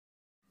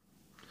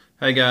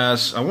Hey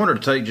guys, I wanted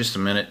to take just a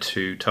minute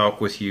to talk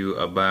with you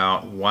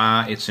about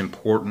why it's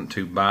important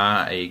to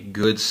buy a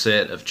good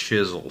set of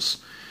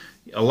chisels.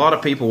 A lot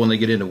of people, when they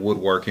get into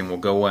woodworking, will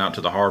go out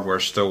to the hardware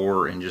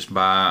store and just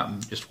buy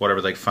just whatever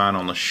they find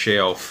on the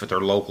shelf at their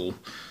local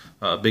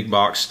big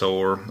box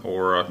store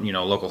or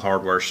local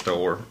hardware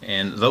store.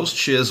 And those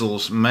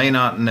chisels may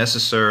not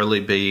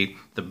necessarily be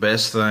the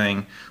best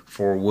thing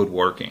for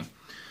woodworking.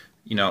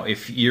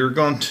 If you're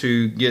going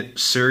to get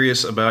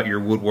serious about your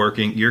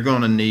woodworking, you're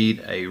going to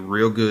need a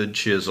real good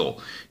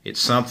chisel. It's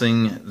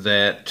something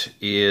that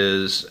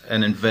is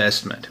an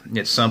investment.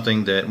 It's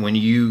something that when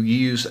you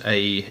use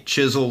a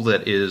chisel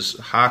that is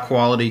high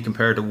quality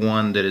compared to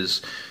one that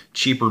is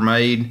cheaper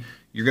made,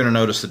 you're going to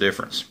notice the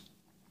difference.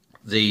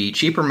 The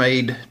cheaper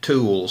made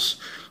tools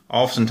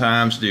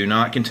oftentimes do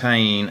not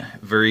contain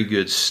very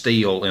good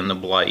steel in the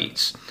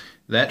blades.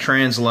 That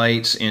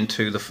translates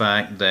into the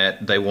fact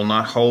that they will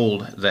not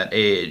hold that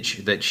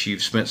edge that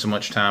you've spent so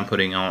much time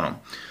putting on them.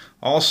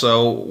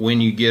 Also,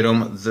 when you get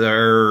them,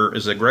 there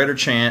is a greater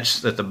chance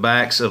that the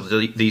backs of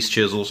these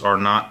chisels are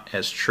not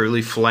as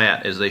truly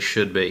flat as they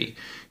should be.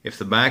 If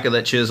the back of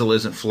that chisel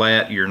isn't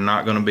flat, you're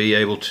not going to be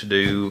able to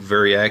do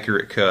very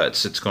accurate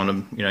cuts. It's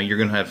going to, you're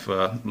going to have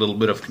a little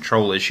bit of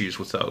control issues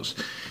with those.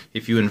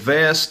 If you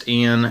invest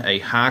in a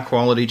high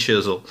quality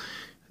chisel,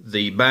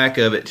 the back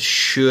of it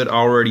should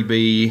already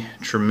be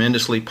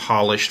tremendously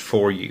polished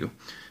for you.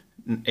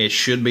 It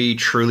should be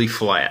truly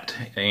flat,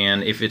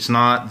 and if it's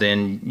not,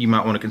 then you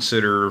might want to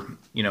consider,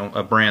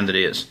 a brand that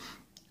is.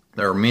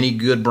 There are many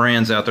good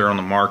brands out there on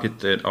the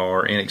market that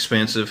are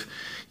inexpensive.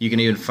 You can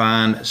even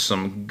find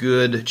some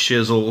good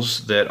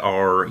chisels that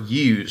are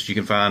used. You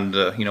can find,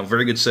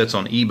 very good sets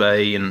on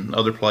eBay and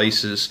other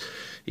places.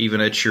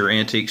 Even at your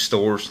antique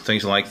stores,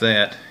 things like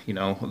that,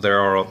 there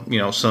are,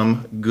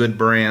 some good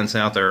brands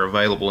out there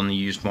available in the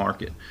used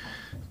market.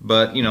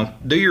 But,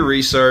 do your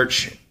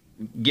research,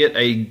 get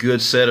a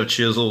good set of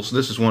chisels.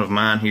 This is one of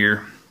mine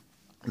here.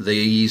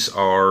 These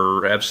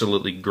are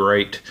absolutely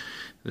great.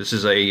 This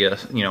is I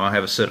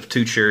have a set of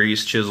 2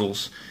 cherries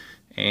chisels,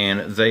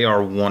 and they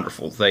are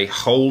wonderful. They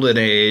hold an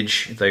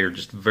edge. They are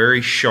just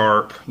very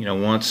sharp.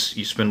 Once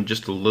you spend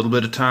just a little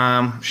bit of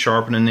time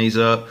sharpening these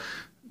up,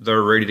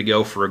 they're ready to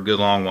go for a good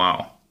long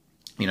while.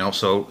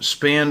 So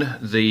spend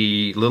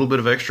the little bit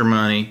of extra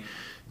money,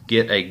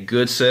 get a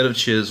good set of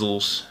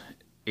chisels.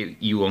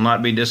 You will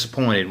not be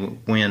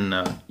disappointed when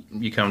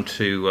you come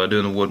to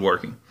doing the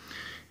woodworking.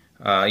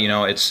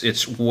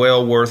 It's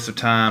well worth the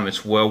time.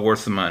 It's well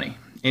worth the money.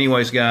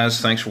 Anyways,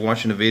 guys, thanks for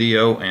watching the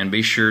video, and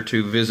be sure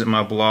to visit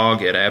my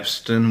blog at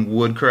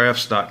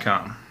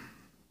ApstonWoodcrafts.com.